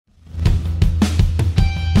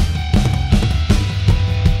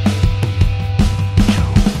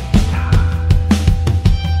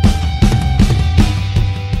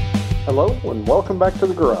Hello and welcome back to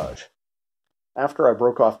the garage. After I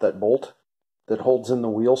broke off that bolt that holds in the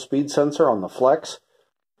wheel speed sensor on the flex,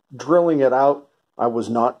 drilling it out, I was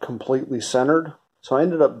not completely centered, so I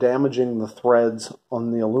ended up damaging the threads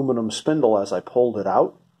on the aluminum spindle as I pulled it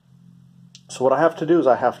out. So what I have to do is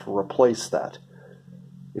I have to replace that.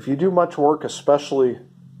 If you do much work, especially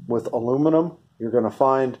with aluminum, you're going to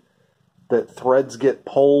find that threads get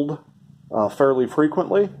pulled fairly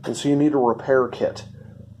frequently, and so you need a repair kit.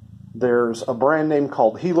 There's a brand name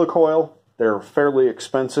called Helicoil. They're fairly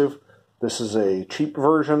expensive. This is a cheap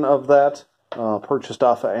version of that, purchased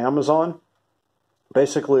off of Amazon.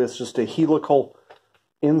 Basically, it's just a helical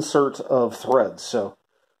insert of threads. So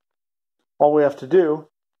all we have to do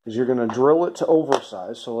is you're going to drill it to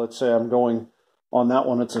oversize. So let's say I'm going on that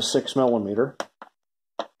one, it's a 6 millimeter.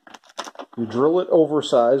 You drill it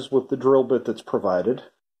oversized with the drill bit that's provided.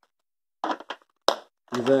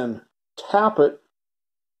 You then tap it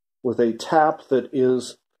with a tap that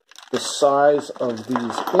is the size of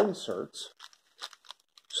these inserts.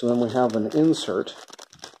 So then we have an insert.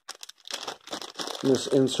 And this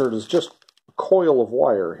insert is just a coil of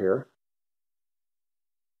wire here.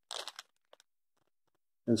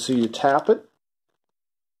 And so you tap it,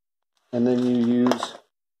 and then you use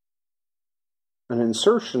an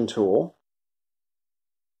insertion tool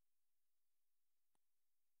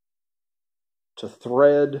to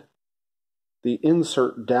thread the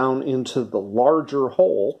insert down into the larger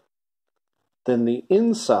hole. Then the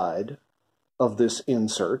inside of this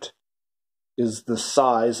insert is the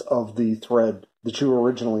size of the thread that you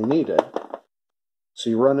originally needed.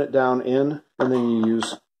 So you run it down in, and then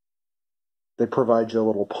they provide you a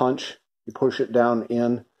little punch. You push it down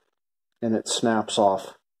in, and it snaps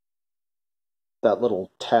off that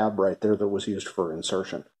little tab right there that was used for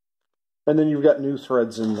insertion. And then you've got new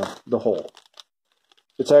threads in the hole.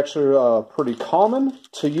 It's actually pretty common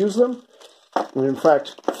to use them. And in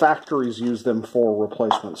fact, factories use them for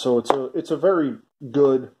replacement. So it's a very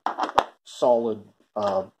good, solid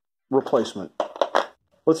replacement.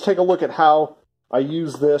 Let's take a look at how I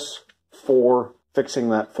use this for fixing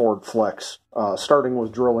that Ford Flex, starting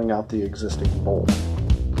with drilling out the existing bolt.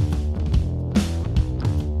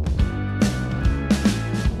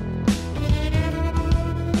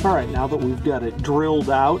 All right, now that we've got it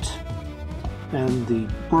drilled out and the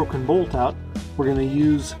broken bolt out, we're going to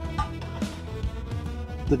use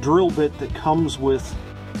the drill bit that comes with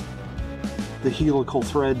the helical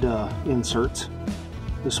thread inserts.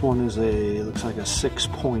 This one is looks like a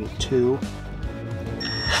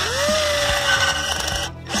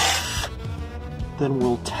 6.2. Then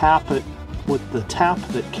we'll tap it with the tap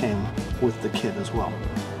that came with the kit as well.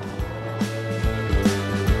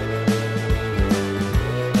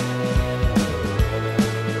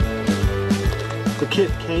 The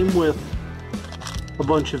kit came with a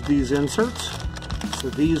bunch of these inserts.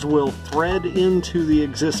 So these will thread into the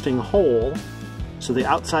existing hole. So the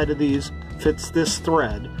outside of these fits this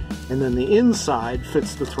thread, and then the inside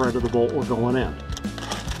fits the thread of the bolt we're going in.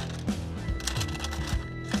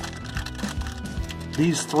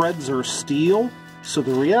 These threads are steel, so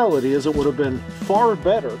the reality is it would have been far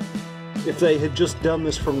better if they had just done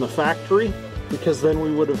this from the factory, because then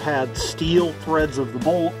we would have had steel threads of the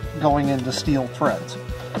bolt going into steel threads.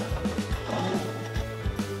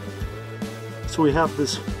 So we have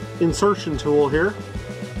this insertion tool here.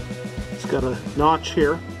 It's got a notch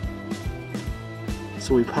here.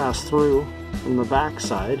 So we pass through from the back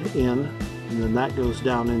side in, and then that goes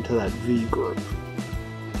down into that V groove.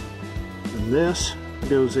 And this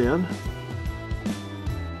goes in.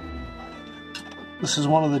 This is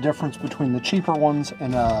one of the difference between the cheaper ones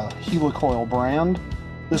and a Helicoil brand.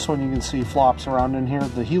 This one you can see flops around in here.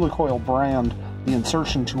 The Helicoil brand, the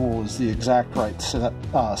insertion tool is the exact right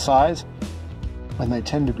size. And they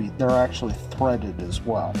tend to be, they're actually threaded as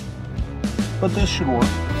well. But this should work.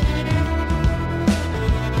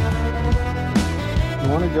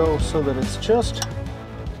 You want to go so that it's just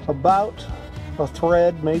about a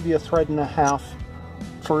thread, maybe a thread and a half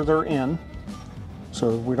further in.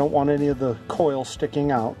 So we don't want any of the coil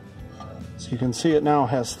sticking out. So you can see it now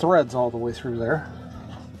has threads all the way through there.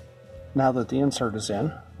 Now that the insert is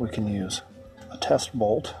in, we can use a test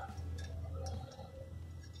bolt.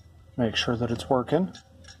 Make sure that it's working.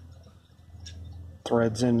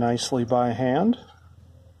 Threads in nicely by hand.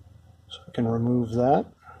 So I can remove that.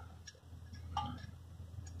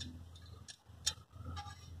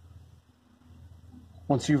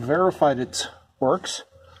 Once you've verified it works,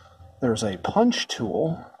 there's a punch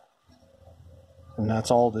tool. And that's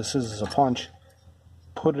all this is a punch.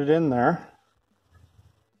 Put it in there.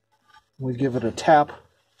 We give it a tap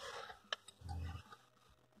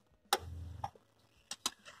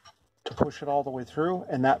push it all the way through,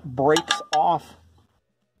 and that breaks off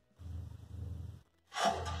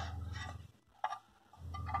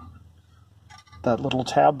that little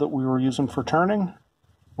tab that we were using for turning.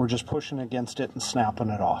 We're just pushing against it and snapping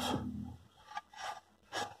it off.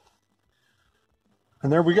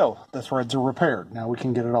 And there we go. The threads are repaired. Now we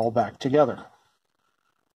can get it all back together.